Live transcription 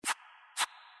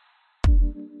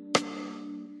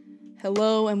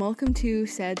Hello and welcome to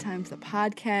Sad Times, the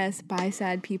podcast by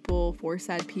sad people for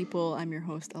sad people. I'm your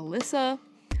host Alyssa.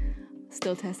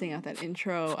 Still testing out that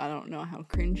intro. I don't know how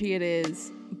cringy it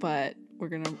is, but we're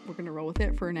gonna roll with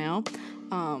it for now.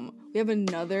 We have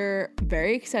another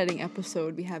very exciting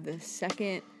episode. We have the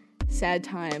second Sad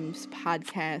Times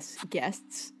podcast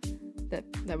guests. That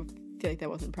I feel like that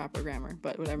wasn't proper grammar,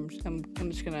 but whatever.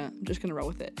 I'm just gonna roll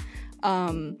with it.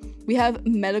 We have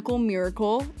Medical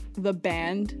Miracle, the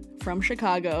band from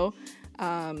Chicago.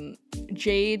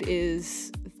 Jade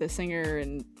is the singer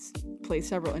and plays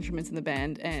several instruments in the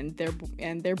band, and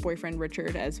their boyfriend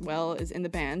Richard as well is in the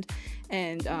band.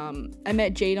 And I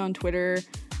met Jade on Twitter.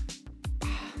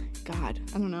 God,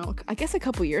 I don't know. I guess a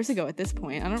couple years ago at this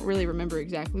point. I don't really remember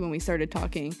exactly when we started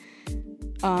talking.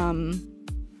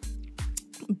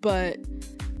 But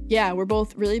yeah, we're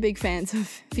both really big fans of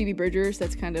Phoebe Bridgers.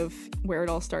 That's kind of where it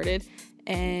all started.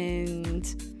 And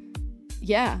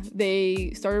yeah,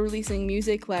 they started releasing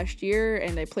music last year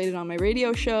and I played it on my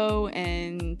radio show,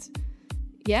 and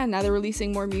yeah, now they're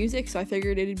releasing more music, so I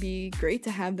figured it'd be great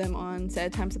to have them on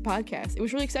Sad Times the podcast. It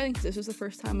was really exciting because this was the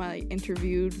first time I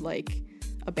interviewed like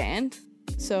a band,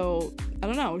 so I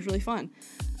don't know, it was really fun.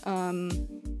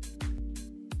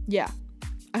 Yeah,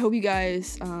 I hope you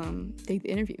guys take the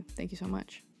interview. Thank you so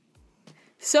much.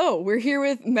 So we're here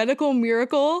with Medical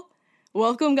Miracle.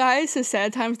 Welcome, guys, to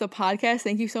Sad Times the podcast.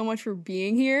 Thank you so much for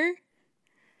being here.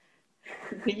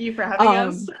 Thank you for having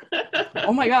us.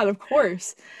 Oh my God, of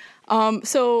course.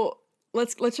 So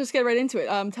let's just get right into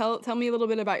it. Tell me a little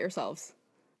bit about yourselves.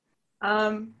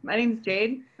 My name's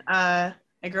Jade. I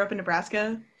grew up in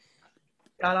Nebraska.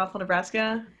 God awful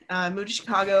Nebraska. Moved to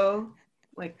Chicago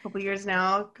like a couple years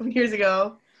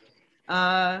ago.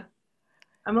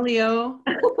 I'm a Leo.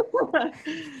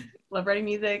 Love writing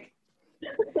music.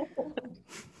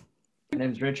 My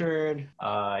name's Richard.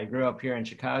 I grew up here in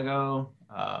Chicago.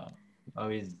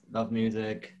 Always loved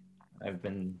music. I've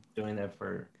been doing that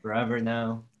for forever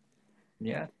now.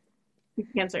 Yeah.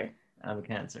 Cancer. I'm a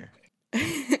Cancer.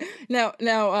 Now,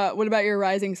 what about your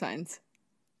rising signs?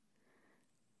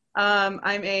 I'm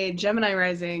a Gemini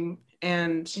rising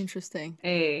and Interesting.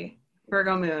 a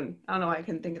Virgo moon. I don't know why I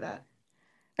couldn't think of that.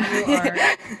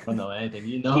 I don't know anything.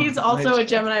 You know. He's also a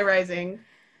Gemini rising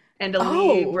and a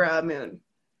Libra moon.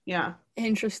 Yeah.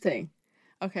 Interesting.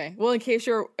 Okay. Well, in case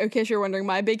you're wondering,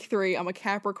 my big three, I'm a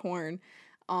Capricorn,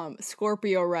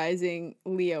 Scorpio rising,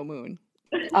 Leo moon.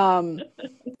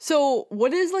 So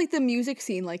what is like the music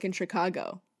scene like in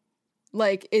Chicago?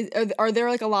 Like, are there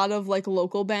like a lot of like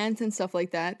local bands and stuff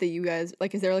like that you guys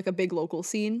like? Is there like a big local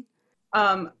scene?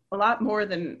 A lot more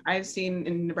than I've seen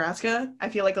in Nebraska. I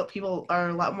feel like people are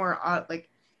a lot more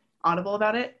audible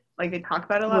about it. Like they talk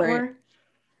about it a lot more.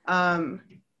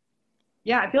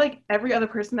 Yeah, I feel like every other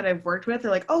person that I've worked with, they're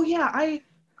like, oh yeah, I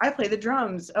play the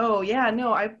drums. Oh yeah,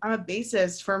 no, I'm a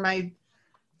bassist for my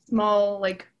small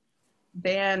like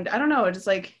band. I don't know, just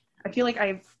like I feel like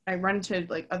I run into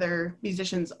like other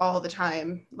musicians all the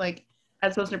time. Like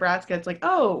as opposed to Nebraska, it's like,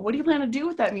 oh, what do you plan to do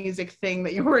with that music thing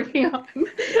that you're working on?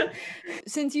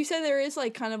 Since you said there is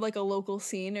like kind of like a local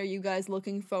scene, are you guys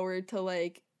looking forward to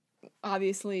like,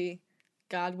 obviously,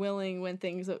 God willing, when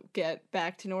things get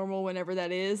back to normal, whenever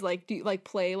that is, like, do you like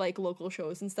play like local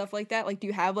shows and stuff like that? Like, do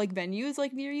you have like venues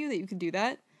like near you that you can do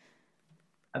that?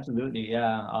 Absolutely,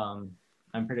 yeah.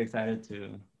 I'm pretty excited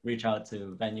to reach out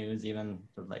to venues, even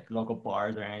to like local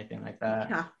bars or anything like that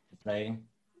to play.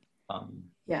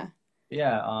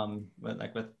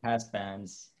 With past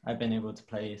bands, I've been able to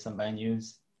play some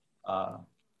venues. So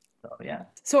yeah.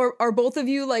 So are both of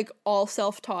you like all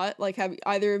self-taught? Like, have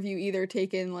either of you either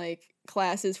taken like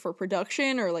classes for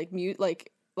production or like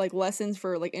like lessons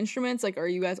for like instruments? Like, are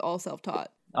you guys all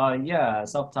self-taught? Yeah,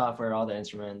 self-taught for all the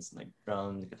instruments like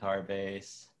drums, guitar,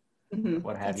 bass,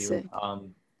 what have you. Sick.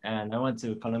 And I went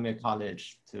to Columbia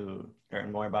College to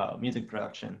learn more about music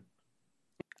production.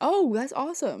 Oh, that's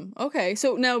awesome. Okay,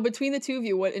 so now between the two of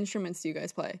you, what instruments do you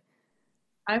guys play?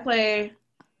 I play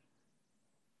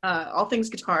all things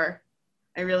guitar.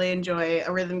 I really enjoy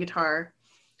a rhythm guitar.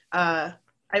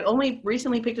 I've only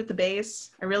recently picked up the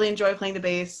bass. I really enjoy playing the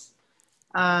bass.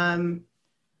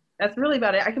 That's really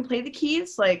about it. I can play the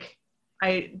keys. Like,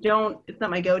 it's not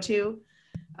my go-to.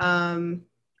 But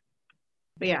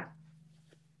yeah.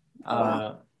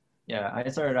 Yeah, I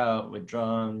started out with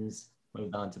drums,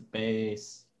 moved on to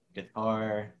bass,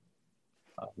 guitar,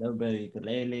 a little bit of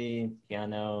ukulele,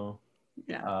 piano.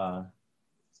 Yeah.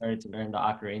 Started to learn the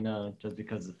ocarina just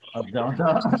because of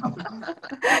Zelda.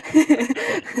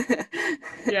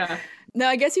 Yeah. Now,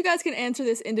 I guess you guys can answer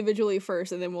this individually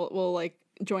first, and then we'll like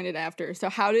join it after. So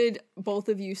how did both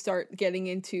of you start getting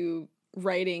into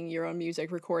writing your own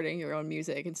music, recording your own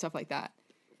music, and stuff like that?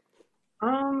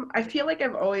 I feel like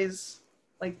I've always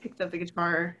like picked up the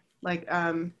guitar. Like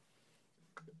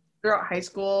throughout high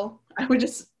school, I would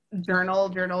just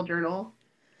journal,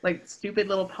 like stupid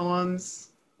little poems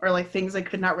or like things I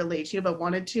could not relate to but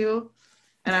wanted to,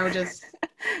 and I would just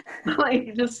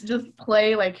like just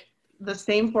play like the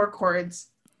same four chords,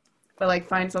 but like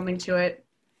find something to it.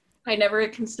 I never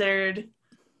considered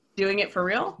doing it for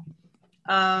real.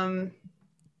 But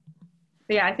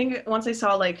yeah, I think once I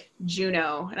saw like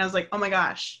Juno, and I was like, oh my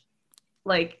gosh,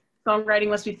 like songwriting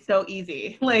must be so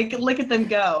easy. Like look at them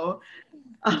go.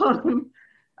 Um,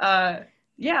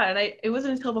 yeah, and it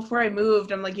wasn't until before I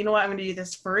moved, I'm like, you know what, I'm gonna do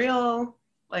this for real.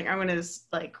 Like I'm gonna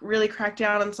like really crack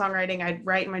down on songwriting. I'd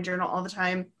write in my journal all the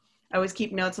time. I always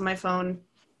keep notes on my phone,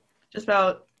 just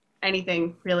about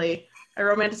anything really. I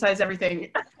romanticize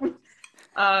everything.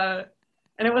 And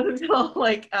it wasn't until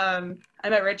like I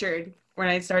met Richard when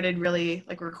I started really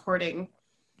like recording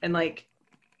and like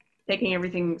taking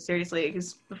everything seriously.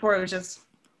 Because before it was just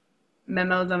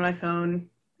memos on my phone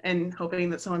and hoping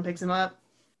that someone picks them up.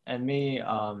 And me,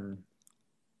 I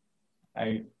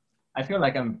feel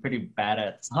like I'm pretty bad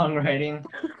at songwriting,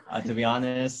 to be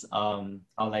honest. I'll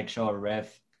like show a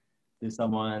riff to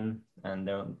someone and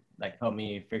they'll like help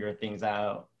me figure things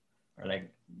out, or like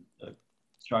the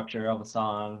structure of a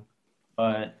song.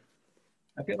 But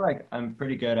I feel like I'm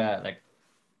pretty good at like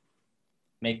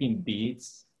making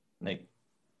beats, like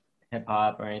hip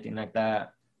hop or anything like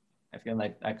that. I feel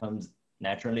like that comes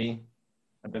naturally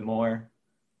a bit more.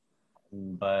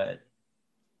 But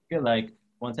I feel like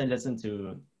once I listen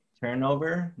to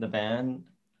Turnover, the band,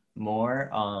 more,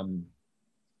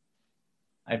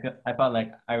 I felt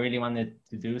like I really wanted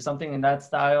to do something in that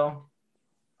style.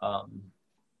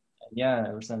 Yeah,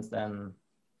 ever since then,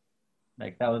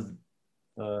 like that was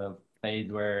the phase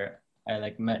where I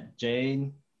like met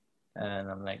Jade,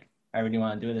 and I'm like, I really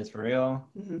want to do this for real.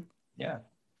 Mm-hmm. Yeah.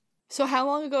 So how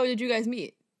long ago did you guys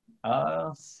meet?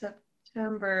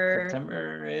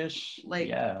 September-ish. Like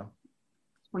yeah.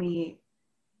 20.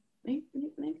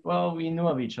 Well, we knew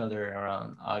of each other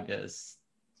around August.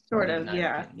 Sort of,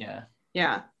 yeah.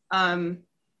 Yeah.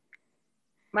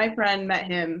 My friend met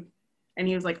him and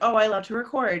he was like, oh, I love to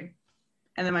record.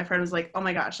 And then my friend was like, oh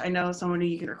my gosh, I know someone who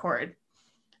you can record.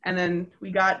 And then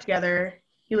we got together.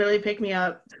 He literally picked me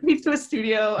up, took me to a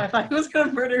studio. I thought he was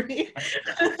gonna murder me.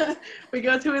 We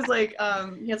go to his like,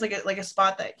 he has like a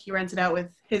spot that he rented out with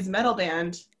his metal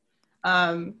band.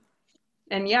 And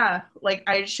yeah, like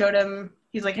I showed him,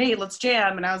 he's like, hey, let's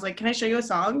jam. And I was like, can I show you a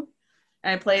song?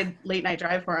 And I played Late Night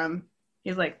Drive for him.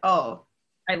 He's like, oh,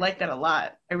 I like that a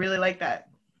lot. I really like that.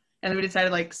 And then we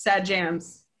decided like sad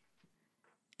jams.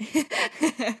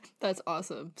 That's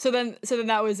awesome. So then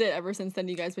that was it. Ever since then,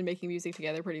 you guys been making music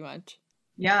together pretty much.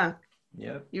 Yeah.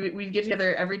 Yep. We'd get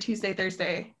together every Tuesday,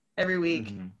 Thursday, every week,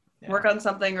 Mm-hmm. Yeah. work on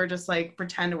something or just like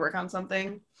pretend to work on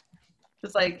something.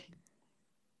 Just like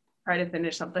try to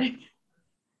finish something.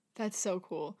 That's so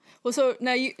cool. Well, so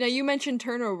now you mentioned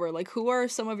Turnover. Like, who are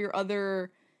some of your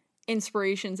other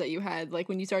inspirations that you had? Like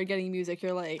when you started getting music,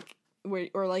 you're like,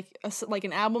 or like like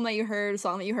an album that you heard, a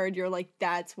song that you heard, you're like,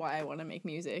 that's why I want to make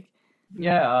music.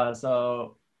 Yeah.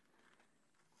 So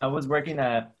I was working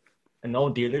at an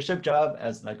old dealership job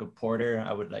as like a porter.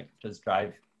 I would like just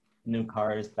drive new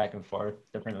cars back and forth,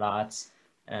 different lots.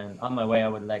 And on my way, I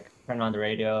would like turn on the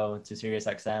radio to Sirius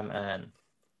XM, and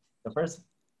the first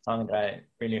song that I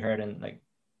really heard in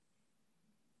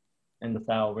the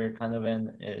style we're kind of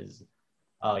in is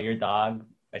Your Dog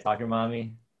by Soccer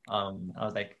Mommy. I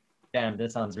was like, damn,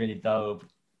 this sounds really dope.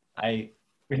 I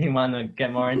really want to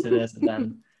get more into this. And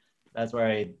then that's where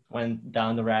I went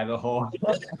down the rabbit hole.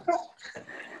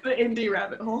 The indie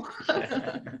rabbit hole.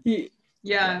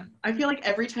 Yeah. I feel like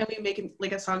every time we make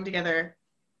like a song together,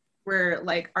 we're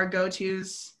like our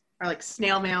go-tos are like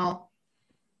Snail Mail,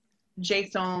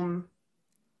 JSOM,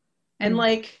 and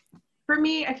like for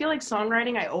me, I feel like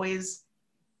songwriting, I always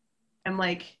am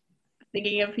like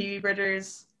thinking of Phoebe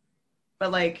Bridgers,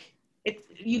 but like it's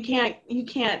you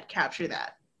can't capture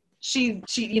that. She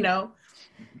you know,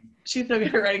 she's so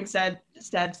good at writing sad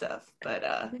stuff. But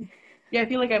yeah, I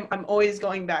feel like I'm always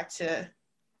going back to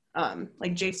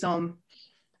like JSOM.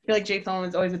 I feel like JSOM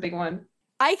is always a big one.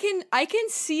 I can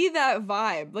see that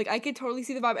vibe. Like I could totally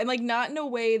see the vibe, and like not in a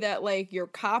way that like you're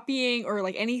copying or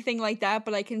like anything like that,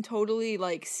 but I can totally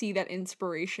like see that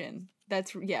inspiration.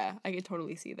 That's I can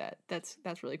totally see that. That's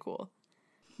really cool.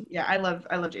 Yeah, I love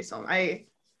JSOM.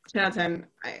 10 out of 10.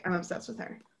 I'm obsessed with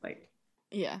her. Like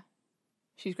yeah,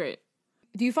 she's great.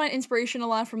 Do you find inspiration a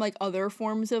lot from like other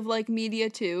forms of like media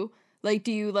too? Like,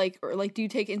 do you like, or like, do you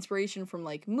take inspiration from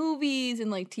like movies and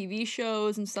like TV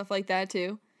shows and stuff like that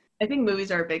too? I think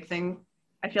movies are a big thing.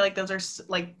 I feel like those are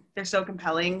like, they're so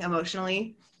compelling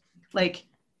emotionally. Like,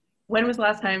 when was the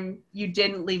last time you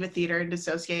didn't leave a theater and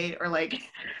dissociate or like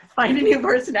find a new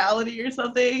personality or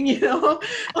something, you know?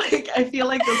 Like, I feel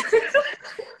like those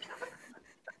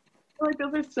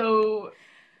are so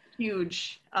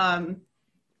huge.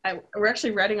 We're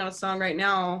actually writing on a song right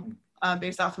now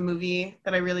based off a movie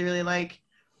that I really, really like.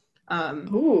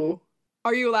 Ooh.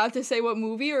 Are you allowed to say what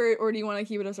movie, or do you want to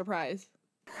keep it a surprise?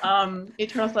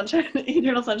 Eternal Sunshine of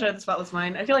the Spotless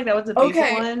Mind. I feel like that was a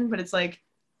basic one, but it's like,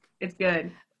 it's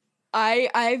good.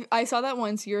 I saw that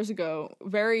once years ago.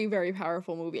 Very, very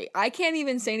powerful movie. I can't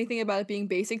even say anything about it being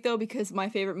basic though, because my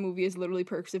favorite movie is literally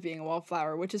Perks of Being a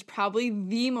Wallflower, which is probably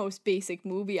the most basic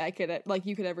movie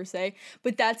you could ever say.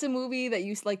 But that's a movie that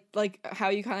you like how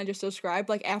you kind of just described.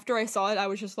 Like, after I saw it, I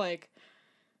was just like,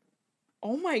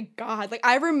 oh my god. Like,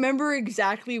 I remember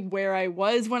exactly where I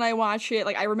was when I watched it.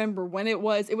 Like, I remember when it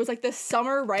was. It was like the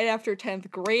summer right after 10th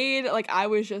grade. Like, I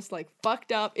was just like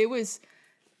fucked up. It was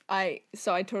I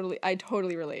totally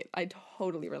relate. I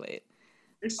totally relate.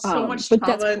 There's so much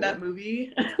trauma in that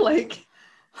movie. Like,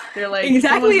 they're like,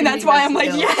 exactly, and that's why I'm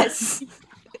like, yes.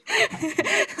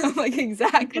 I'm like,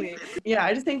 exactly. Yeah,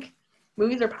 I just think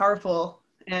movies are powerful,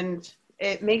 and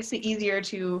it makes it easier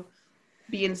to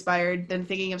be inspired than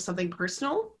thinking of something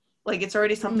personal. Like, it's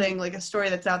already something like a story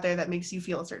that's out there that makes you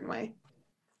feel a certain way.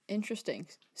 Interesting.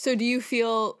 So do you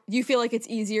feel like it's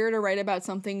easier to write about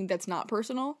something that's not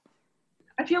personal?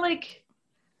 I feel like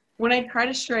when I try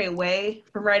to stray away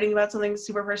from writing about something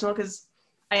super personal, because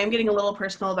I am getting a little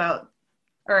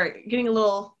getting a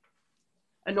little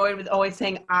annoyed with always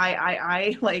saying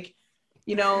I, like,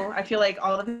 you know, I feel like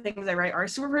all of the things I write are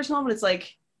super personal, but it's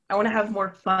like, I want to have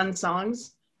more fun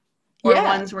songs, or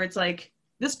ones where it's like,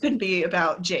 this could be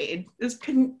about Jade. This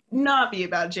could not be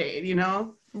about Jade, you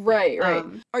know? Right.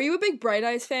 Are you a big Bright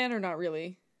Eyes fan or not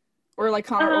really? Or like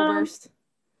Conor Oberst?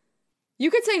 You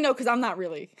could say no, because I'm not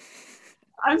really.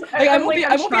 I won't be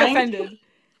offended.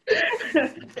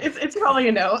 It's probably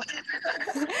a no.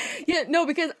 Yeah, no,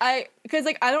 because I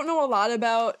don't know a lot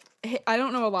about them. I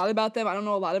don't know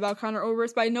a lot about Conor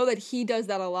Oberst, but I know that he does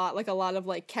that a lot, like a lot of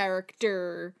like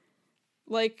character,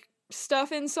 like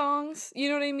stuff in songs. You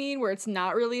know what I mean? Where it's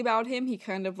not really about him. He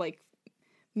kind of like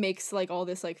makes like all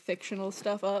this like fictional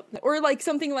stuff up, or like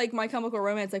something like My Chemical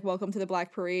Romance, like Welcome to the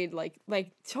Black Parade, like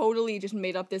totally just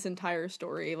made up this entire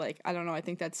story. Like, I don't know, I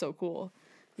think that's so cool.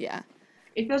 Yeah,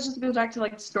 it goes back to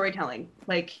like storytelling.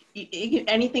 Like,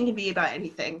 anything can be about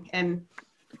anything, and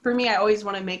for me, I always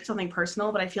want to make something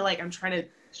personal, but I feel like I'm trying to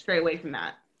stray away from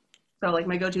that. So like,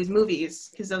 my go-to is movies,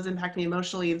 because those impact me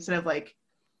emotionally instead of like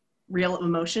real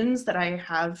emotions that I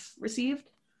have received.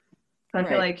 So I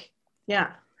feel like,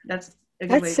 yeah, that's a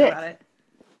good way to go about it.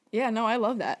 Yeah, no, I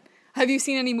love that. Have you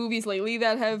seen any movies lately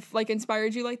that have like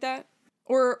inspired you like that?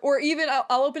 Or even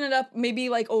I'll open it up, maybe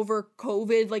like over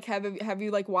COVID, like have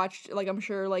you like watched, like, I'm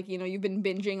sure like, you know, you've been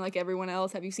binging like everyone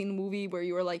else. Have you seen a movie where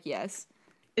you were like, yes?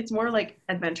 It's more like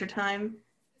Adventure Time.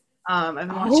 I've been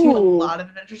watching a lot of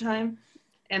Adventure Time,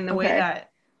 and the way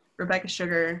that Rebecca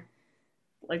Sugar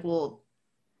like will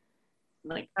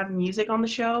like have music on the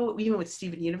show, even with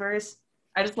Steven Universe.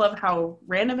 I just love how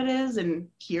random it is and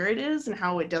pure it is, and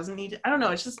how it doesn't need I don't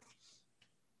know, it's just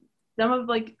some of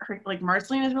like her, like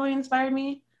Marceline has really inspired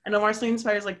me. I know Marceline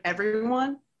inspires like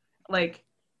everyone. Like,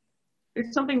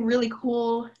 there's something really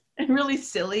cool and really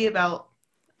silly about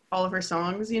all of her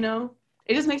songs, you know?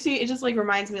 It just like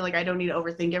reminds me like I don't need to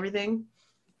overthink everything.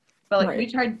 But like we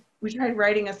tried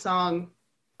writing a song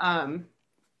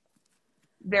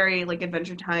very like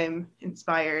Adventure Time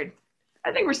inspired.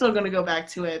 I think we're still going to go back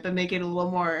to it, but make it a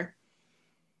little more,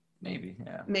 maybe,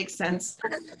 yeah, makes sense.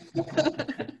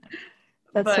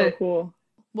 That's so cool.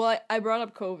 Well, I brought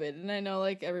up COVID, and I know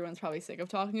like everyone's probably sick of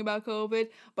talking about COVID,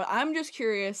 but I'm just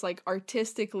curious, like,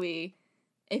 artistically,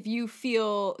 if you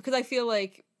feel, because I feel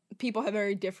like people have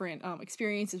very different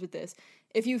experiences with this.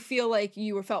 If you feel like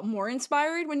you felt more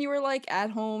inspired when you were like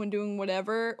at home and doing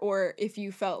whatever, or if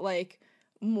you felt like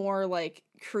more like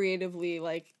creatively,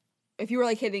 like if you were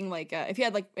like hitting like if you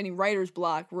had like any writer's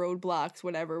block, roadblocks,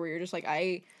 whatever, where you're just like,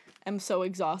 I am so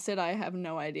exhausted, I have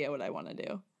no idea what I want to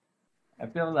do. I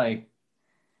feel like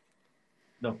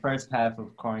the first half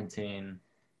of quarantine,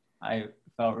 I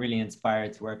felt really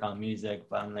inspired to work on music,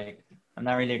 but I'm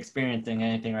not really experiencing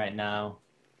anything right now.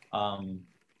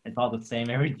 It's all the same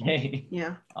every day.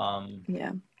 Yeah.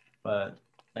 Yeah. But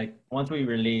like once we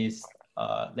released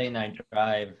Late Night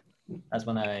Drive, that's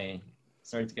when I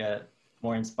started to get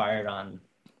more inspired on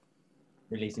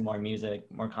releasing more music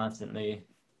more constantly.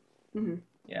 Mm-hmm.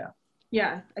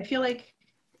 Yeah. I feel like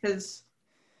because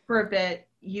for a bit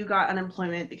you got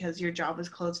unemployment because your job was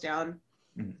closed down,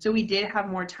 so we did have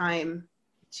more time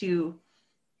to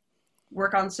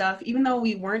work on stuff, even though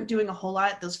we weren't doing a whole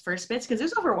lot those first bits because it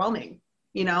was overwhelming,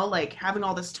 like having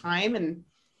all this time and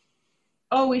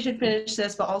oh, we should finish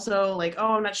this, but also like,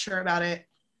 oh, I'm not sure about it.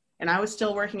 And I was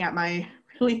still working at my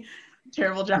really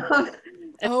terrible job.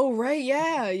 Oh, right.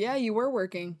 Yeah. Yeah, you were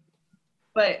working.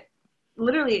 But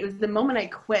literally, it was the moment I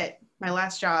quit my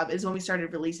last job is when we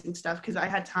started releasing stuff because I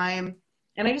had time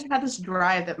and I just had this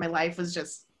drive that my life was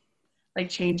just like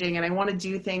changing and I want to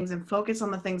do things and focus on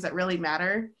the things that really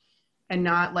matter and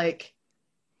not like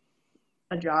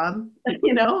a job, like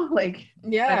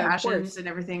my passions and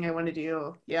everything I want to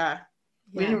do. Yeah.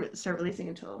 We didn't start releasing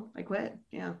until I quit.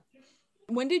 Yeah.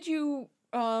 When did you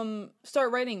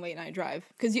start writing Late Night Drive?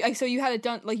 Because you had it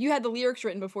done, like you had the lyrics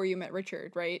written before you met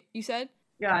Richard, right? You said?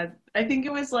 Yeah, I think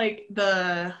it was like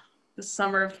the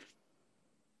summer of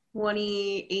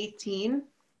 2018.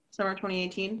 Summer of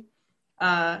 2018.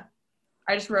 I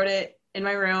just wrote it in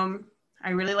my room.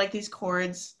 I really like these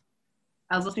chords.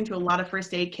 I was listening to a lot of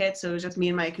First Aid Kit, so it was just me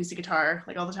and my acoustic guitar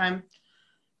like all the time.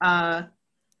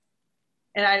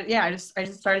 And I just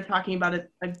started talking about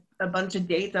a bunch of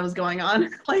dates that was going on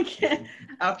like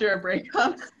after a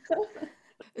breakup.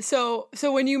 So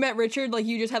when you met Richard, like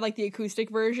you just had like the acoustic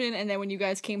version, and then when you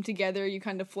guys came together, you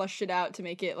kind of fleshed it out to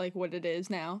make it like what it is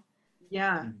now.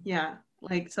 Yeah.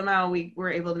 Like somehow we were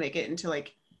able to make it into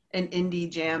like an indie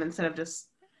jam instead of just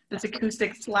this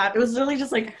acoustic slap. It was literally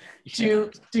just like do.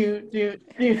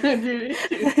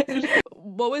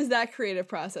 What was that creative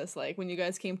process like when you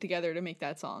guys came together to make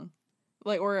that song?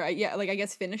 I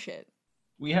guess finish it.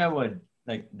 We had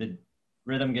like the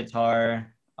rhythm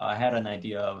guitar. I had an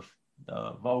idea of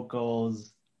the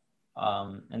vocals,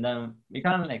 and then we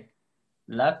kind of like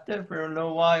left it for a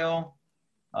little while,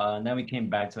 and then we came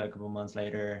back to it a couple months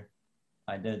later.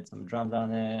 I did some drums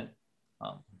on it,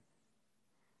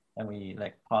 and we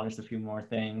like polished a few more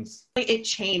things. It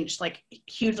changed like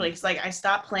hugely. It's like I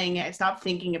stopped playing it, I stopped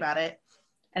thinking about it,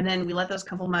 and then we let those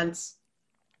couple months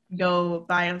go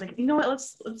by. I was like, you know what?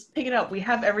 Let's pick it up. We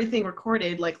have everything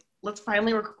recorded. Like, let's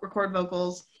finally record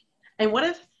vocals. And what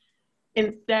if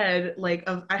instead, like,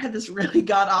 I had this really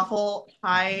god awful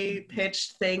high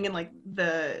pitched thing in like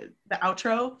the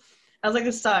outro. I was like,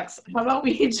 this sucks. How about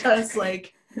we just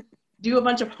like do a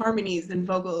bunch of harmonies and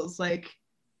vocals? Like,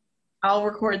 I'll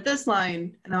record this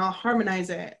line and I'll harmonize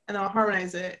it and I'll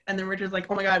harmonize it. And then Richard's like,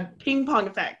 oh my god, ping pong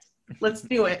effect. Let's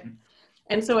do it.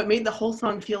 And so it made the whole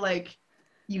song feel like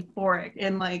euphoric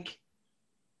and like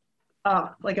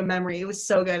a memory. It was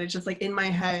so good. It's just like in my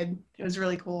head. It was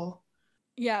really cool.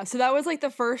 Yeah, so that was like the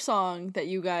first song that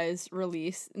you guys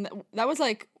released, and that was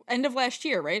like end of last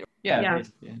year, right? Yeah.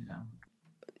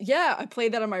 Yeah, I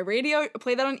played that on my radio. I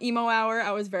played that on Emo Hour.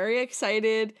 I was very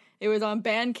excited. It was on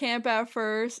Bandcamp at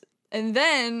first, and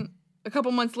then a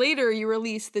couple months later, you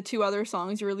released the two other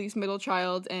songs. You released Middle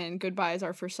Child and Goodbyes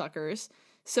Are for Suckers.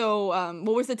 So,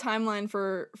 what was the timeline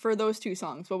for those two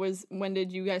songs? When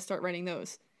did you guys start writing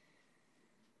those?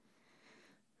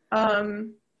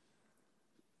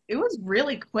 It was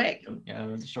really quick. Yeah,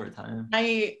 it was a short time.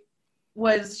 I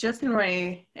was just in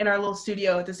our little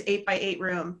studio at this 8x8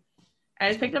 room. And I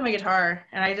just picked up my guitar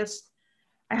and I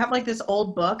have like this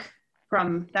old book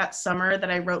from that summer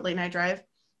that I wrote Late Night Drive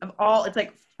it's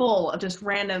like full of just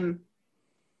random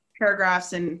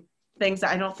paragraphs and things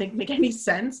that I don't think make any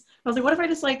sense. I was like, what if I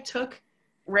just like took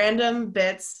random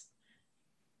bits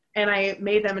and I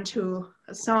made them into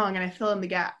a song and I fill in the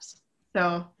gaps.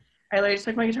 So I literally just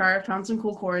took my guitar, found some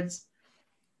cool chords,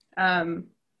 and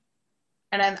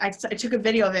then I took a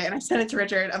video of it and I sent it to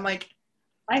Richard. I'm like,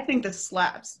 I think this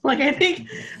slaps. Like, I think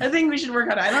we should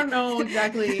work on it. I don't know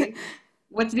exactly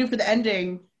what to do for the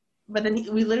ending, but then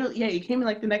he came in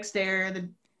like the next day or the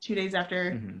 2 days after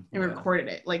and recorded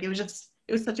it. Like, it was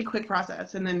such a quick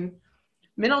process. And then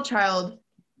Middle Child,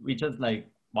 we just like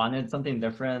wanted something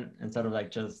different instead of like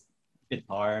just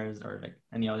guitars or like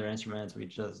any other instruments. We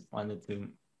just wanted to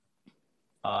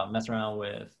mess around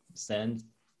with synths.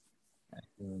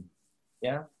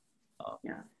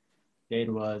 Jade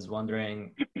was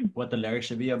wondering what the lyrics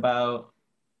should be about.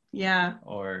 Yeah.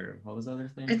 Or what was the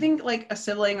other thing? I think like a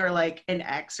sibling or like an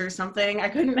ex or something. I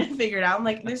couldn't figure it out. I'm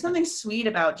like, there's something sweet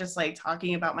about just like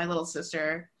talking about my little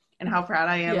sister and how proud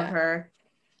I am of her.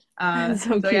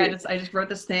 So yeah, I just wrote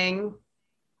this thing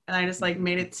and I just like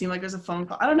made it seem like it was a phone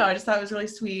call. I don't know. I just thought it was really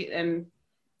sweet and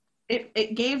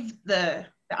it gave the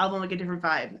album like a different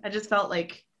vibe. I just felt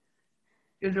like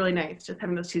it was really nice just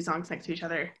having those two songs next to each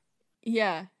other.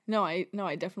 Yeah, No,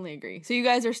 I definitely agree. So you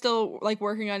guys are still like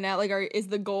working on that. Like, is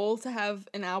the goal to have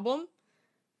an album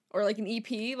or like an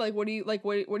EP? Like, what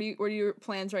are your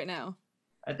plans right now?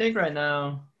 I think right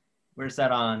now we're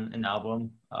set on an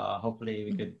album. Hopefully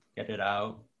we could get it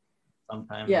out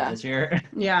sometime this year.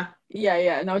 Yeah.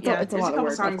 Yeah. No, it's a lot of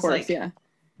work, songs, of course. like,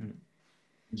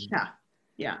 Yeah.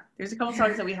 Yeah. There's a couple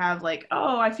songs that we have like,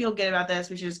 oh, I feel good about this.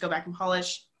 We should just go back and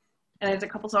polish. And there's a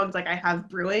couple songs like I have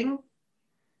brewing.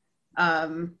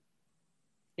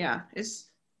 Yeah,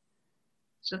 it's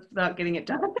just about getting it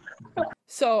done.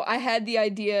 So I had the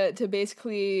idea to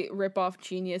basically rip off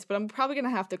Genius, but I'm probably gonna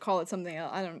have to call it something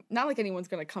else. Not like anyone's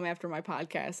gonna come after my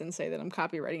podcast and say that I'm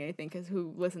copywriting anything, because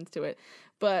who listens to it?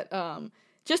 But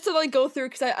just to like go through,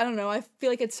 because I don't know, I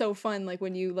feel like it's so fun, like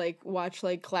when you like watch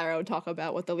like Claro talk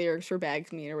about what the lyrics for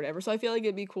Bags mean or whatever. So I feel like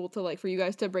it'd be cool to like for you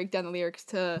guys to break down the lyrics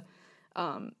to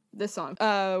this song.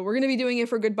 We're gonna be doing it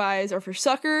for Goodbyes or for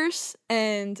Suckers,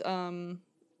 and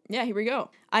yeah, here we go.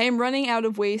 I am running out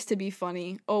of ways to be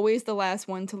funny, always the last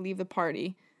one to leave the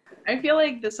party. I feel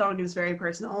like this song is very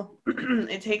personal.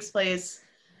 It takes place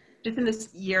just in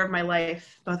this year of my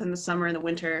life, both in the summer and the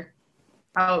winter.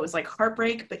 How it was like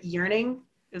heartbreak, but yearning.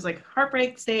 It was like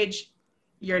heartbreak stage,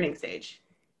 yearning stage.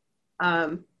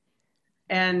 And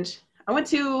I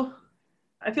feel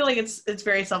like it's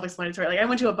very self-explanatory. Like I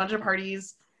went to a bunch of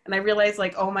parties and I realized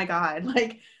like, oh my God,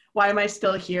 like, why am I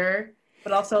still here?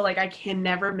 But also, like, I can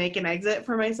never make an exit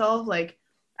for myself. Like,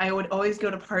 I would always go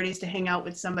to parties to hang out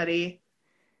with somebody.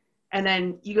 And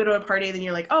then you go to a party, then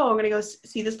you're like, oh, I'm going to go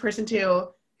see this person too,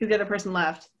 because the other person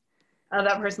left.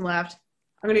 That person left.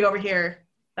 I'm going to go over here.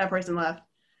 That person left.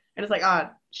 And it's like,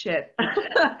 ah, shit.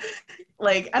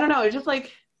 Like, I don't know. It's just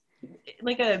like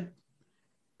a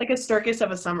circus of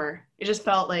a summer. It just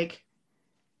felt like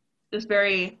just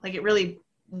very, like, it really,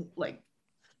 like,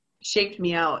 shaped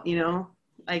me out, you know?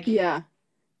 Like,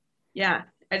 yeah,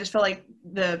 I just felt like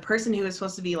the person who was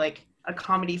supposed to be like a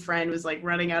comedy friend was like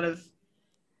running out of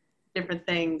different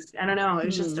things. I don't know. It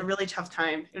was just a really tough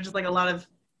time. It was just like a lot of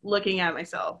looking at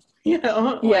myself, you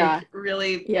know, like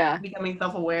really becoming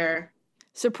self-aware.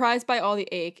 Surprised by all the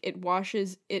ache, it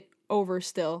washes it over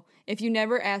still. If you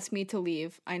never ask me to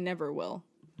leave, I never will.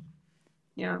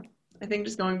 Yeah, I think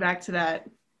just going back to that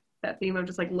theme of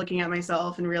just like looking at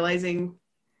myself and realizing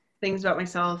things about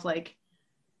myself, like,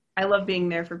 I love being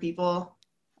there for people.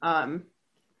 And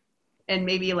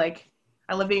maybe like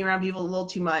I love being around people a little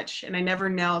too much, and I never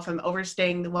know if I'm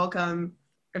overstaying the welcome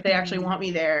or if they actually want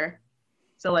me there.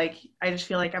 So like I just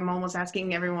feel like I'm almost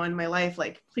asking everyone in my life,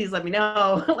 like, please let me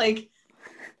know. Like,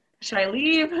 should I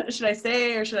leave? Should I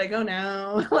stay, or should I go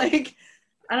now? Like,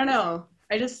 I don't know.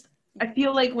 I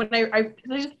feel like when I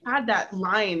just had that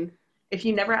line, if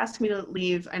you never ask me to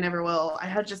leave, I never will. I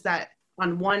had just that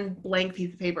on one blank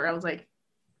piece of paper. I was like,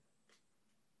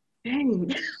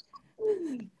 dang,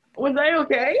 was I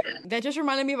okay? That just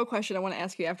reminded me of a question I want to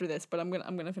ask you after this, but I'm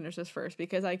gonna finish this first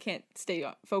because I can't stay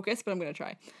focused, but I'm gonna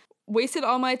try. Wasted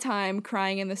all my time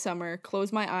crying in the summer,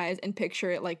 close my eyes and picture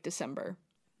it like December.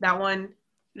 That one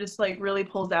just like really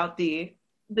pulls out the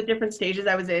different stages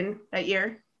I was in that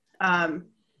year. I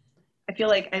feel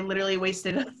like I literally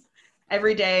wasted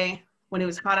every day when it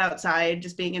was hot outside,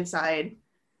 just being inside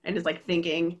and just like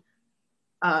thinking.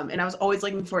 And I was always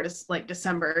looking forward to like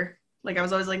December. Like I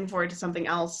was always looking forward to something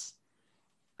else.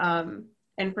 And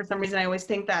for some reason, I always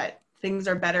think that things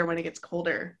are better when it gets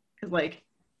colder, because like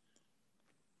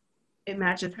it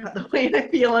matches the way I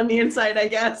feel on the inside, I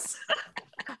guess.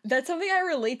 That's something I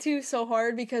relate to so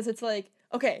hard, because it's like,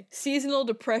 okay, seasonal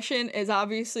depression is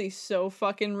obviously so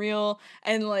fucking real.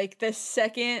 And like the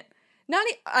second,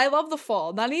 I love the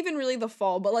fall, not even really the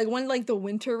fall, but like when like the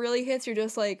winter really hits, you're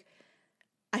just like,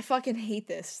 I fucking hate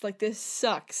this. Like, this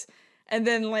sucks. And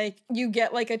then, like, you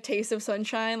get, like, a taste of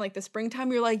sunshine, like, the springtime,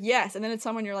 you're like, yes. And then it's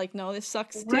summer, and you're like, no, this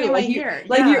sucks, too. Why am I here?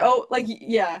 Like, you're, oh, like,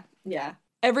 yeah.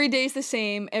 Every day's the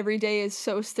same. Every day is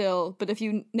so still. But if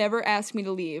you never ask me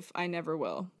to leave, I never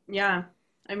will. Yeah.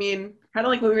 I mean, kind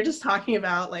of like what we were just talking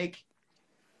about, like,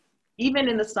 even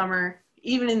in the summer,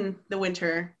 even in the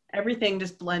winter, everything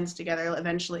just blends together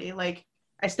eventually. Like,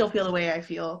 I still feel the way I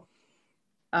feel.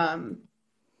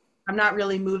 I'm not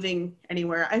really moving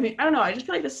anywhere. I mean, I don't know. I just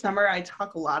feel like this summer I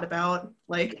talk a lot about,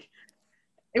 like,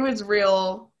 it was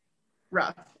real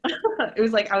rough. It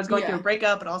was like I was going through a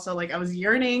breakup, but also like I was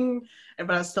yearning,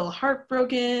 but I was still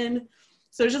heartbroken.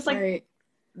 So it's just like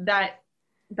that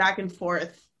back and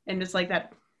forth, and just like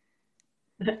that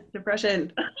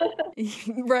depression.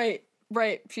 Right.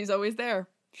 She's always there.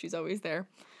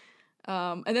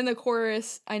 And then the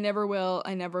chorus, I never will,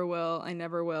 I never will, I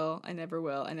never will, I never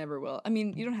will, I never will. I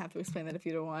mean, you don't have to explain that if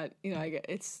you don't want, you know, I get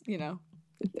it's, you know,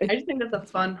 I just think that's a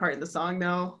fun part of the song,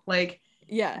 though. Like,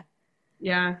 Yeah.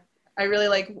 yeah, I really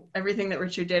like everything that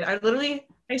Richard did. I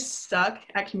suck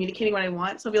at communicating what I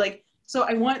want. So I'll be like, so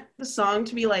I want the song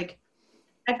to be like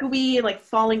echoey and like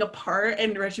falling apart,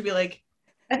 and Richard be like,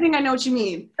 I think I know what you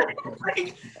mean.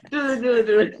 Like,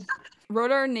 do it.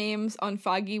 Wrote our names on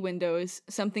foggy windows.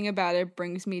 Something about it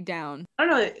brings me down. I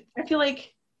don't know. I feel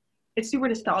like it's super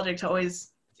nostalgic to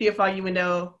always see a foggy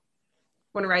window,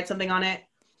 want to write something on it.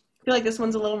 I feel like this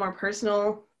one's a little more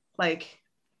personal. Like,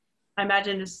 I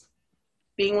imagine just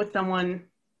being with someone,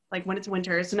 like when it's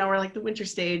winter. So now we're like the winter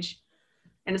stage,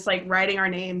 and it's like writing our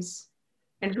names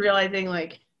and realizing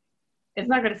like it's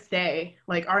not gonna stay.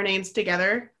 Like our names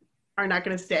together are not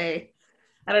gonna stay.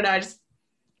 I don't know.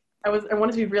 I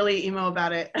wanted to be really emo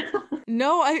about it.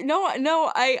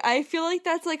 I feel like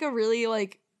that's like a really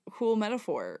like cool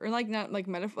metaphor, or like not like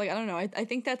metaphor. Like I don't know. I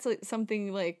think that's like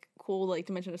something like cool like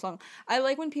to mention a song. I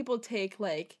like when people take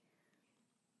like,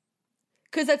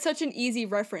 because that's such an easy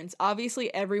reference.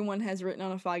 Obviously, everyone has written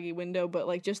on a foggy window, but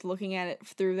like just looking at it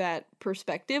through that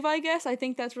perspective, I guess I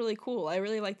think that's really cool. I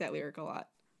really like that lyric a lot.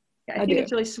 Yeah, I think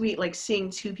it's really sweet, like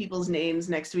seeing two people's names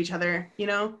next to each other, you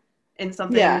know, in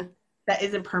something that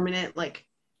isn't permanent, like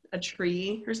a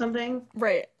tree or something.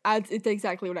 Right. It's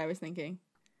exactly what I was thinking.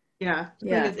 Yeah.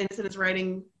 Yeah. It's innocent as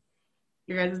writing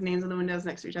your guys' names on the windows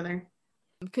next to each other.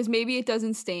 Because maybe it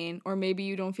doesn't stain, or maybe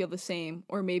you don't feel the same,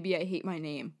 or maybe I hate my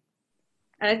name.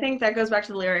 And I think that goes back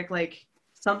to the lyric, like,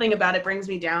 something about it brings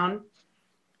me down.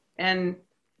 And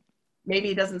maybe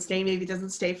it doesn't stay, maybe it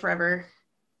doesn't stay forever.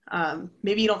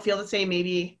 Maybe you don't feel the same,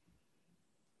 maybe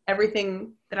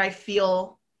everything that I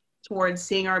feel towards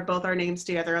seeing both our names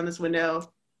together on this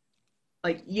window,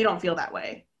 like, you don't feel that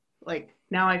way. Like,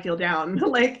 now I feel down.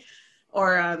 Like,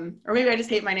 or maybe I just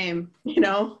hate my name, you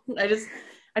know?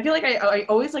 I feel like I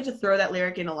always like to throw that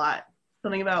lyric in a lot.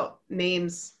 Something about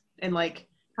names and like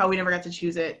how we never got to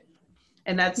choose it.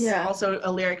 And that's also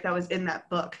a lyric that was in that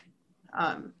book.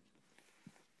 And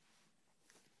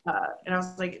I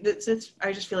was like,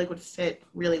 I just feel like would fit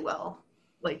really well,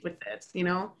 like with this, you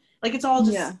know? Like it's all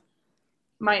just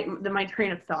my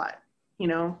train of thought, you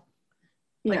know?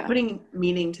 Like putting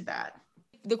meaning to that.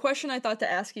 The question I thought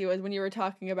to ask you is when you were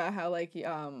talking about how like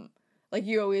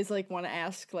you always like want to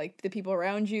ask like the people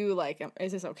around you, like,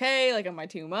 is this okay? Like, am I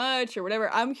too much or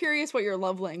whatever? I'm curious what your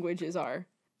love languages are,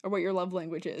 or what your love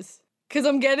language is. Cause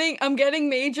I'm getting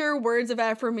major words of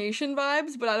affirmation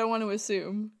vibes, but I don't want to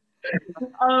assume.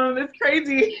 It's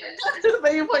crazy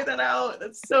that you point that out.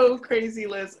 That's so crazy,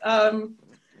 Liz.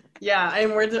 Yeah, I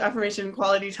am words of affirmation,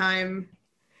 quality time.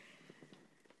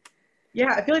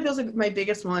 Yeah, I feel like those are my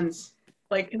biggest ones.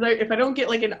 Like, if I don't get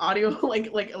like an audio, like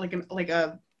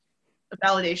a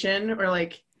validation or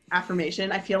like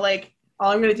affirmation, I feel like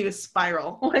all I'm gonna do is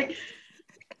spiral. Like,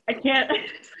 I can't.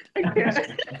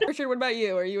 Richard, what about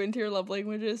you? Are you into your love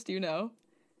languages? Do you know?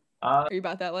 Are you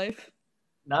about that life?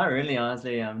 Not really,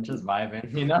 honestly. I'm just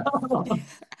vibing, you know?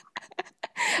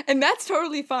 And that's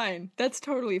totally fine. That's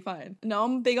totally fine. No,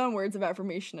 I'm big on words of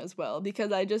affirmation as well,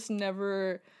 because I just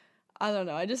never, I don't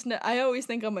know, I always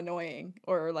think I'm annoying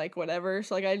or like whatever,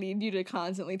 so like I need you to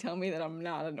constantly tell me that I'm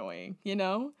not annoying, you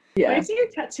know? Yeah. I see your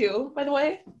tattoo, by the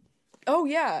way. Oh,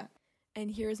 yeah. And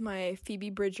here's my Phoebe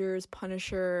Bridgers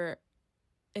Punisher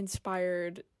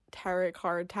inspired tarot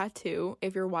card tattoo.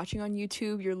 If you're watching on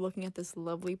YouTube, you're looking at this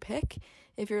lovely pic.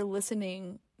 If you're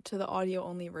listening to the audio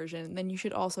only version, then you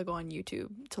should also go on YouTube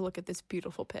to look at this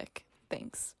beautiful pic.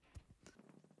 Thanks.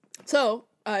 So,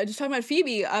 just talking about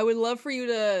Phoebe, I would love for you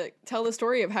to tell the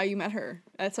story of how you met her.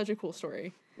 That's such a cool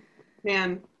story.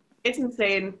 Man, it's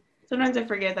insane. Sometimes I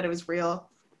forget that it was real.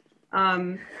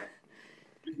 Plot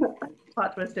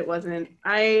twist, it wasn't.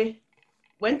 I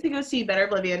went to go see Better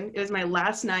Oblivion. It was my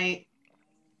last night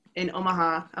in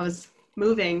Omaha. I was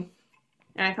moving,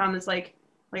 and I found this I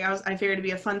figured it'd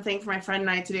be a fun thing for my friend and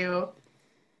I to do,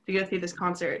 to go see this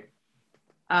concert.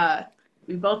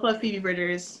 We both love Phoebe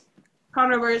Bridgers.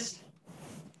 Conor Burst.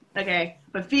 Okay,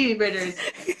 but Phoebe Bridgers.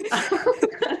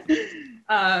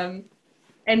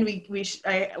 And we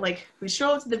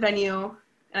stroll up to the venue,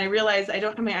 and I realized I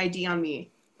don't have my ID on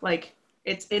me. Like,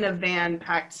 it's in a van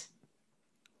packed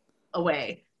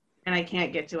away, and I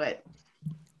can't get to it.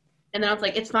 And then I was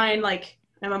like, it's fine, like,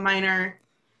 I'm a minor.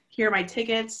 Here are my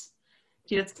tickets.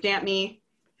 She just stamped me,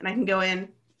 and I can go in.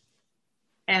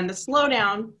 And the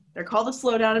slowdown, they're called the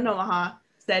slowdown in Omaha,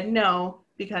 said no,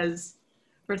 because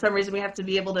for some reason we have to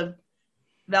be able to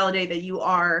validate that you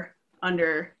are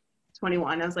under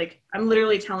 21. I was like, I'm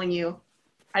literally telling you,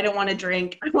 I don't want to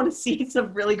drink. I want to see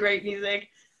some really great music.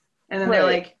 And then they're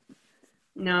like,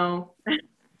 no.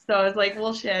 So I was like,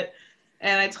 well, shit.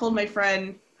 And I told my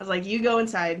friend, I was like, you go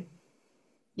inside,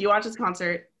 you watch this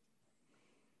concert,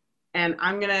 and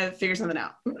I'm gonna figure something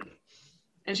out.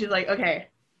 And she's like, okay.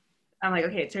 I'm like,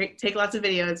 okay, take lots of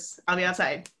videos. I'll be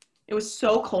outside. It was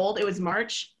so cold. It was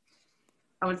March.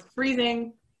 I was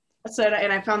freezing. So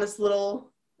and I found this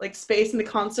little like space in the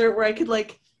concert where I could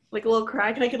like a little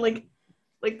crack, and I could like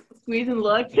squeeze and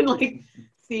look and like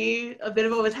see a bit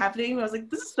of what was happening. I was like,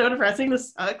 this is so depressing.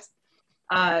 This sucks.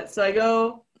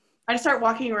 So I start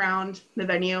walking around the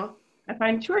venue. I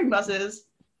find touring buses.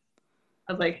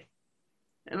 I was like,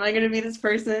 am I going to be this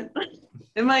person?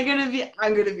 I'm going to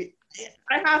be,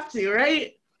 I have to,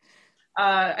 right?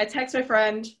 I text my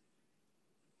friend.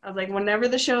 I was like, whenever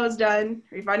the show is done,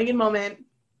 or you find a good moment,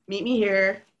 meet me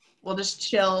here. We'll just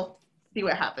chill, see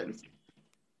what happens.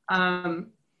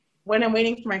 When I'm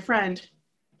waiting for my friend,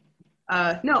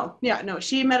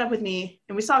 she met up with me,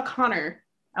 and we saw Connor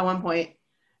at one point.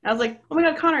 And I was like, oh my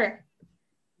God, Connor,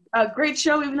 great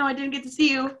show, even though I didn't get to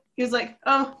see you. He was like,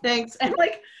 oh, thanks. And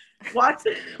like, walked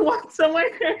somewhere.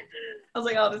 I was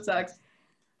like, oh, this sucks.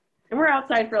 And we're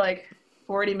outside for like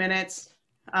 40 minutes.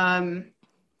 And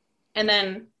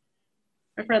then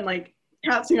my friend like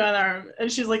taps me on the arm,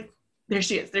 and she's like, there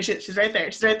she is. She's right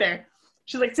there. She's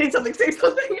like, say something.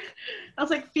 I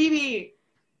was like, Phoebe,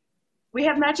 we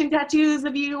have matching tattoos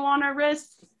of you on our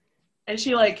wrists. And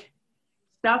she like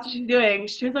stops what she's doing.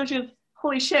 She goes,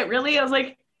 holy shit, really? I was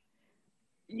like,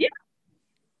 yeah.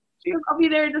 She goes, I'll be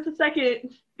there in just a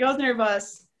second. Goes in her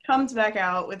bus, comes back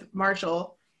out with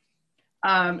Marshall.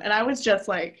 And I was just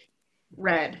like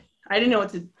red. I didn't know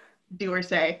what to do or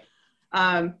say.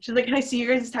 She's like, can I see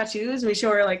your guys' tattoos? And we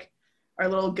show her like our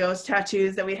little ghost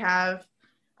tattoos that we have.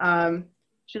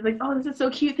 She's like, oh, this is so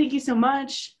cute. Thank you so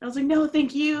much. I was like, no,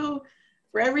 thank you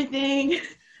for everything.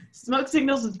 Smoke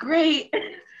Signals was great.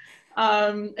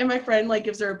 And my friend like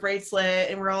gives her a bracelet,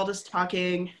 and we're all just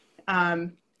talking.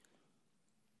 And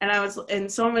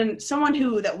someone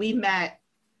who that we met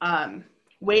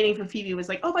waiting for Phoebe was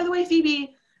like, oh, by the way,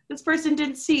 Phoebe, this person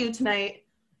didn't see you tonight.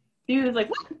 Phoebe was like,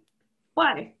 what?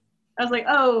 Why? I was like,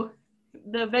 oh,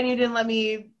 the venue didn't let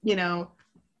me,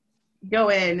 go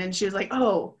in. And she was like,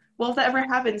 oh, well, if that ever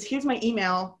happens, here's my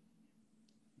email.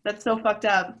 That's so fucked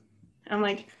up. I'm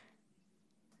like,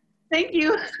 thank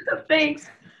you. Thanks.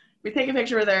 We take a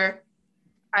picture with her.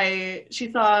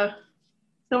 She saw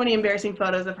so many embarrassing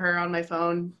photos of her on my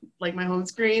phone, like my home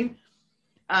screen.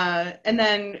 And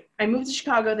then I moved to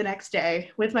Chicago the next day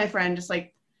with my friend, just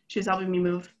like she was helping me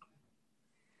move.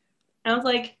 And I was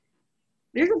like,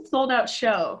 there's a sold out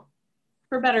show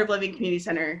for Better Living Community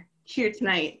Center here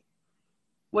tonight.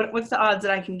 What's the odds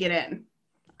that I can get in?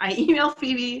 I emailed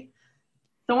Phoebe.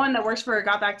 Someone that works for her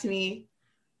got back to me.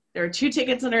 There were 2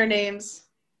 tickets in her names.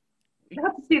 We got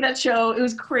to see that show. It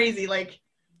was crazy, like,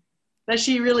 that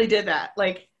she really did that.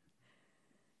 Like,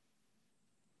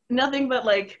 nothing but,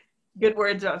 like, good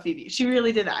words about Phoebe. She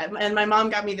really did that. And my mom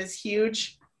got me this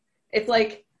huge, it's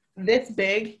like this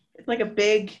big. It's like a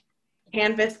big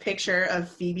canvas picture of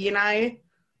Phoebe and I,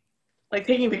 like,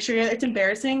 taking a picture together. It's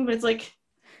embarrassing, but it's, like,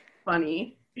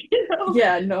 funny.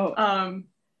 Yeah, no.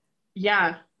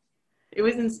 Yeah, it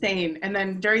was insane. And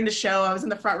then during the show, I was in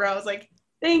the front row. I was like,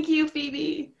 thank you,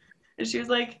 Phoebe. And she was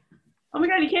like, oh my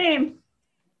God, you came.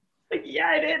 Like, yeah,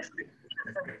 I did.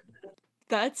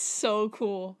 That's so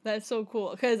cool.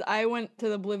 Because I went to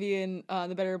the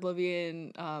the Better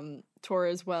Oblivion tour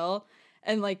as well.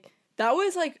 And like, that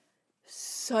was like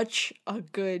such a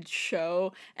good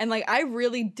show. And like, I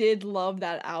really did love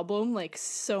that album like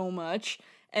so much.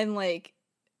 And like,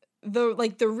 the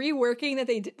reworking that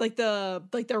they did, like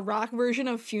the rock version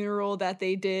of Funeral that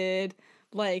they did,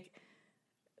 like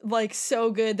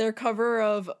so good. Their cover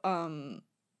of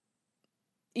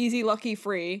Easy Lucky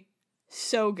Free,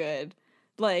 so good.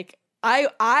 Like I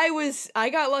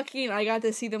got lucky and I got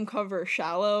to see them cover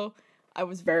Shallow. I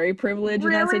was very privileged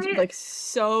in that sense. Like,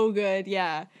 so good,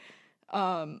 yeah.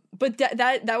 But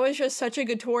that was just such a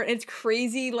good tour. And it's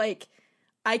crazy, like,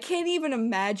 I can't even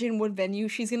imagine what venue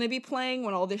she's gonna be playing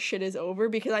when all this shit is over,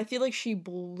 because I feel like she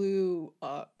blew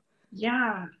up.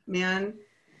 Yeah, man.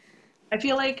 I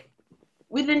feel like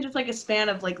within just like a span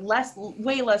of like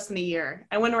way less than a year,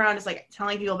 I went around just like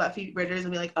telling people about Phoebe Bridgers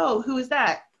and be like, oh, who is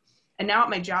that? And now at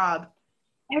my job,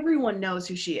 everyone knows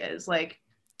who she is. Like,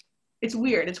 it's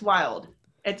weird. It's wild.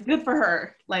 It's good for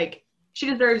her. Like, she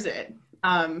deserves it.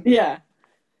 Yeah.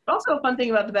 Also, a fun thing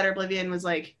about the Better Oblivion was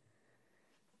like,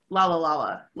 Lala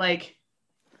Lala. Like,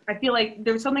 I feel like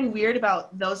there was something weird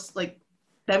about those, like,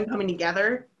 them coming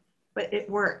together, but it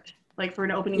worked. Like, for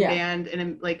an opening band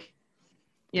and like,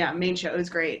 yeah, main show. It was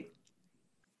great.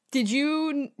 Did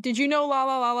you know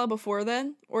Lala Lala before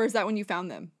then, or is that when you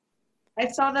found them? I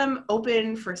saw them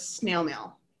open for Snail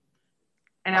Mail.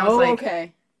 And I was like,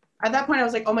 okay. At that point, I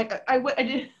was like, oh my God. I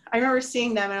remember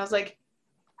seeing them and I was like,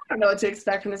 I don't know what to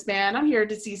expect from this band. I'm here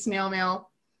to see Snail Mail.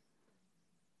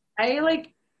 I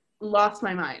like lost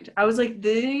my mind. I was like,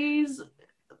 she's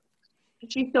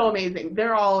so amazing.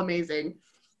 They're all amazing.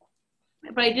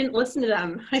 But I didn't listen to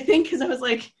them, I think, because I was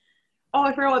like, oh,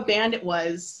 I forgot what band it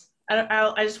was.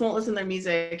 I just won't listen to their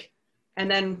music. And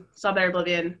then saw Better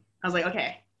Oblivion. I was like,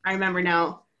 okay, I remember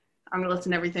now. I'm going to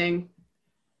listen to everything.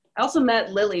 I also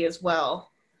met Lily as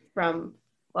well from,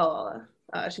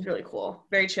 she's really cool.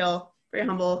 Very chill, very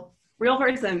humble, real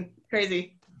person,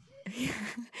 crazy.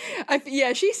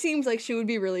 Yeah, she seems like she would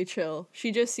be really chill.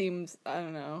 She just seems, I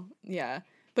don't know, yeah.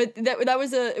 But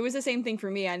it was the same thing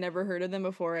for me. I never heard of them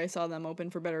before I saw them open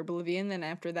for Better Oblivion. And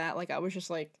after that, like, I was just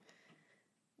like,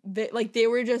 they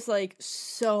were just like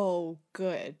so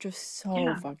good, just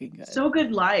so fucking good, so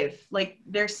good live. Like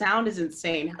their sound is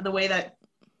insane. The way that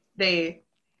they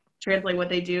translate what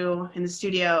they do in the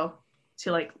studio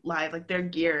to like live, like their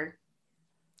gear.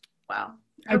 Wow,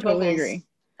 I totally agree.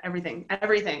 Everything.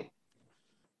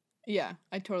 Yeah,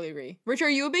 I totally agree. Rich, are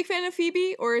you a big fan of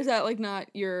Phoebe, or is that like not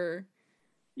your?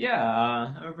 Yeah,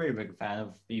 I'm a very big fan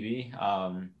of Phoebe.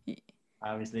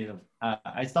 Obviously,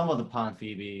 I stumbled upon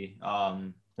Phoebe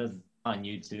just on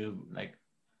YouTube, like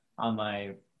on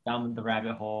my down the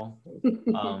rabbit hole.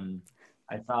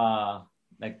 I saw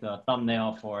like the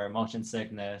thumbnail for Motion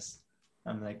Sickness.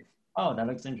 I'm like, oh, that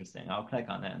looks interesting. I'll click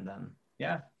on it, and then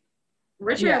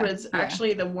Richard was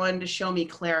actually the one to show me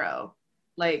Claro.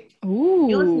 Like, ooh,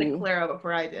 you listened to Claro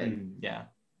before I did. Yeah.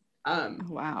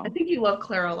 Wow. I think you love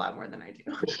Claro a lot more than I do.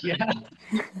 Yeah.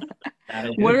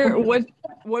 What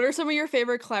are some of your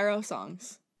favorite Claro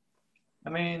songs? I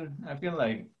mean, I feel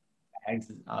like Eggs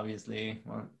is obviously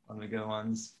one of the good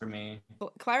ones for me.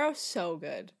 Claro's so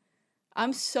good.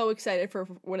 I'm so excited for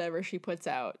whatever she puts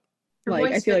out. Her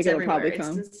like, I feel like it'll probably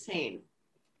come. It's insane.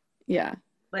 Yeah.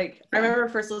 Like, I remember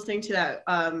first listening to that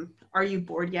Are You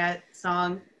Bored Yet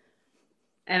song.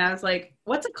 And I was like,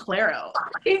 what's a Claro?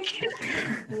 Like,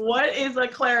 what is a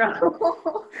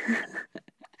Claro?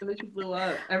 And then she blew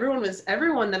up.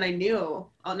 Everyone that I knew,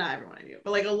 oh, not everyone I knew,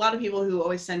 but like a lot of people who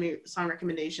always send me song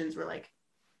recommendations were like,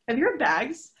 have you heard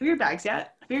Bags? Have you heard Bags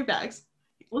yet? Have you heard Bags?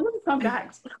 Listen to some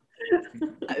Bags.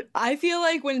 I feel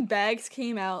like when Bags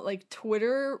came out, like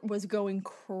Twitter was going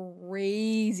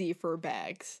crazy for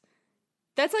Bags.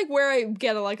 That's like where I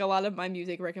get like a lot of my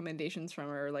music recommendations from,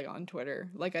 or like on Twitter.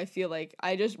 Like I feel like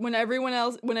I just when everyone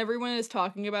is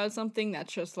talking about something,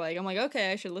 that's just like I'm like,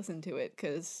 okay, I should listen to it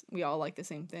because we all like the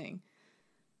same thing.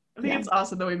 I think it's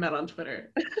awesome that we met on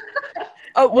Twitter.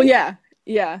 Oh well,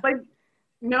 yeah. Like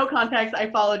no context, I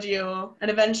followed you, and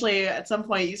eventually at some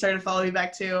point you started to follow me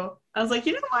back too. I was like,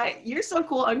 you know what? You're so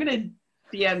cool. I'm gonna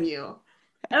DM you.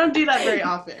 I don't do that very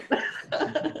often.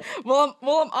 Well,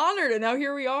 I'm honored, and now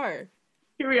here we are.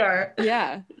 Here we are.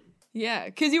 Yeah,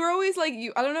 because you were always like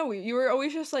I don't know, you were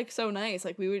always just like so nice.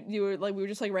 Like we would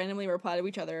just like randomly reply to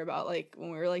each other about like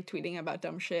when we were like tweeting about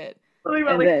dumb shit. Something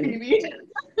about like Phoebe.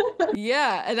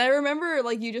 Yeah, and I remember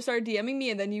like you just started DMing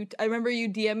me, and then I remember you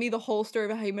DM me the whole story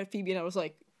about how you met Phoebe, and I was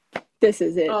like, this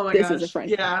is it. Oh my gosh. Is a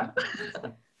friendship. Yeah.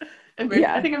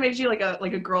 I think I made you like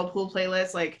a girl pool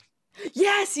playlist. Like,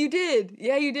 yes, you did.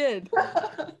 Yeah, you did.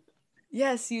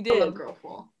 Yes, you did. I love girl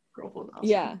pool. Girl pool is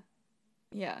awesome.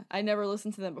 Yeah. I never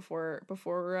listened to them before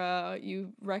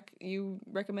you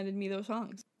recommended me those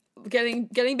songs.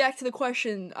 Getting back to the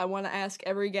question I want to ask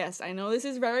every guest. I know this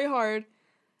is very hard.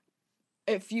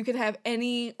 If you could have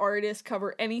any artist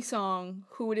cover any song,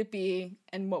 who would it be,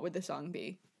 and what would the song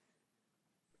be?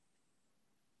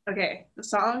 Okay, the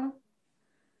song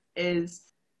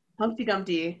is Humpty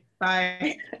Dumpty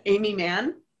by Amy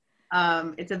Mann.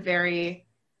 It's a very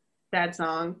sad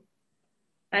song.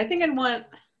 And I think I'd want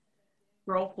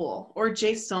Whirlpool or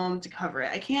Jay Sohm to cover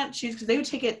it. I can't choose because they would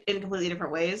take it in completely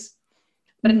different ways.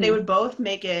 But if they would both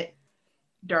make it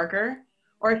darker,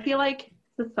 or I feel like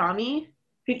Sasami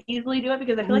could easily do it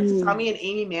because I feel like Sasami and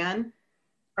Amy Mann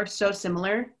are so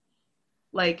similar.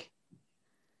 Like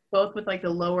both with like the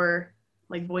lower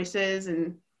like voices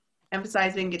and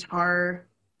emphasizing guitar.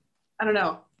 I don't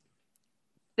know.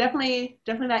 Definitely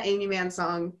that Amy Mann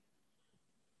song.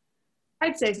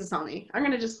 I'd say Sasami. I'm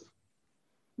gonna just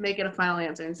make it a final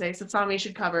answer and say Sasami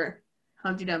should cover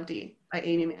Humpty Dumpty by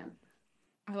Amy Mann.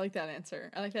 I like that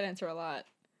answer. I like that answer a lot.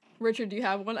 Richard, do you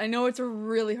have one? I know it's a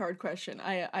really hard question.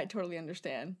 I totally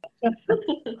understand. I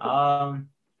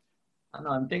don't know.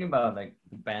 I'm thinking about like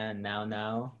the band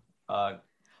Now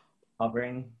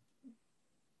covering.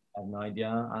 I have no idea,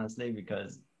 honestly,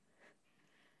 because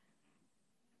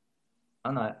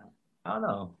I don't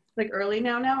know. Like early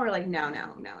now or like now?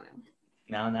 Now.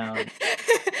 No. No.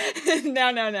 Because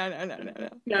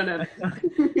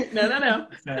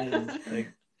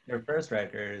like their first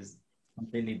record is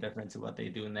completely different to what they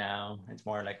do now. It's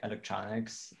more like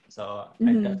electronics. So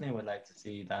I definitely would like to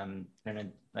see them turn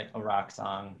it like a rock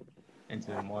song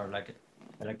into more like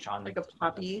electronic. Like a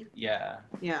poppy. Yeah.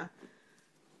 Yeah,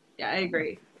 I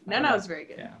agree. Now is very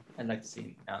good. Yeah, I'd like to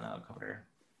see Now cover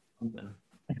something.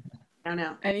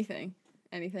 Now. Anything.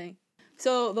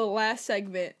 So the last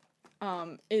segment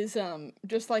is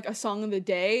just like a song of the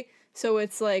day. So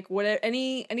it's like whatever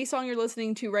any song you're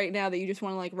listening to right now that you just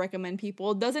want to like recommend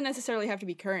people. It doesn't necessarily have to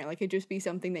be current. Like it just be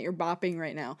something that you're bopping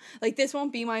right now. Like this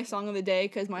won't be my song of the day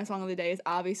because my song of the day is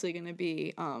obviously going to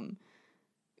be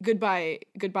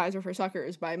Goodbyes Are for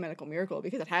Suckers by Medical Miracle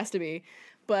because it has to be.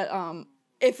 But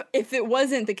if it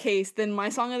wasn't the case, then my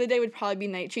song of the day would probably be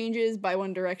Night Changes by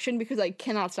One Direction because I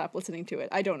cannot stop listening to it.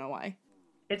 I don't know why.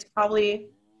 It's probably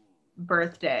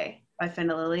Birthday by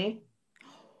Finna Lily.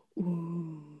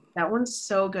 Ooh. That one's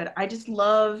so good. I just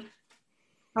love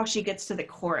how she gets to the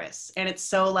chorus. And it's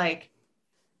so like,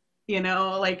 you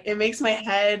know, like it makes my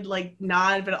head like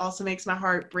nod, but it also makes my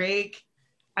heart break.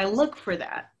 I look for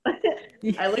that.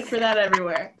 I look for that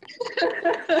everywhere.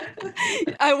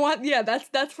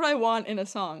 That's what I want in a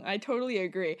song. I totally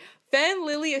agree. Fan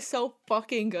Lily is so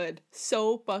fucking good.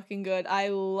 So fucking good. I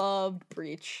loved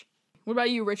Breach. What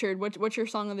about you, Richard? What's your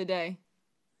song of the day?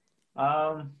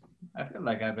 I feel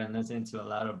like I've been listening to a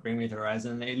lot of Bring Me the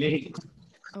Horizon lately.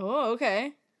 Oh,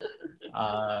 okay.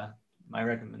 My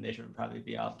recommendation would probably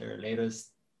be off their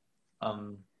latest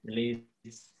release,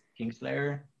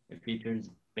 Kingslayer. It features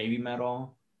Baby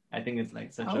Metal. I think it's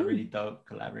like such a really dope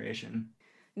collaboration.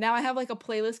 Now I have like a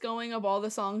playlist going of all the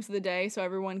songs of the day so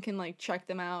everyone can like check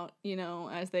them out, you know,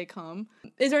 as they come.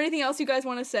 Is there anything else you guys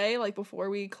want to say like before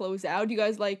we close out? Do you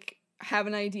guys like have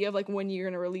an idea of like when you're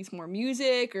going to release more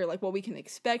music or like what we can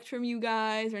expect from you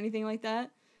guys or anything like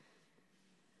that?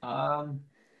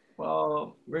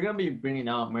 Well, we're going to be bringing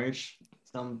out merch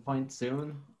some point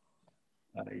soon.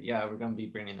 Yeah, we're going to be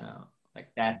bringing out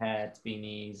like dad hats,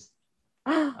 beanies.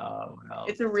 What else?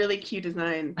 It's a really cute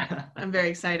design. I'm very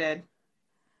excited.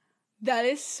 That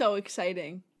is so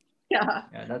exciting. Yeah,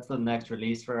 that's the next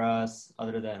release for us.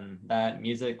 Other than that,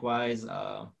 music-wise,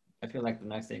 I feel like the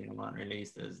next thing we want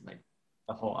released is like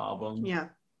the whole album. Yeah,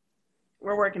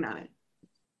 we're working on it.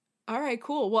 All right,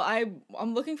 cool. Well,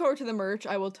 I'm looking forward to the merch.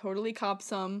 I will totally cop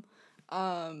some.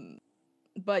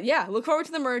 But yeah, look forward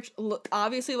to the merch.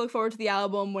 Obviously, look forward to the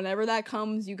album. Whenever that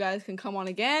comes, you guys can come on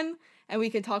again, and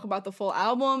we can talk about the full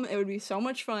album. It would be so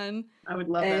much fun. I would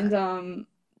love that. And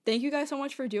thank you guys so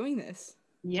much for doing this.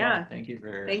 Yeah. Thank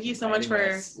you so much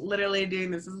for literally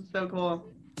doing this. This is so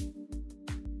cool.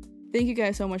 Thank you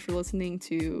guys so much for listening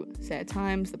to Sad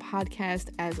Times, the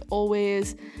podcast. As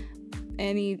always,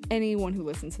 anyone who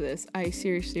listens to this, I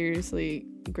seriously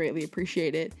greatly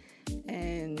appreciate it.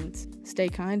 And stay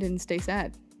kind and stay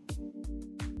sad.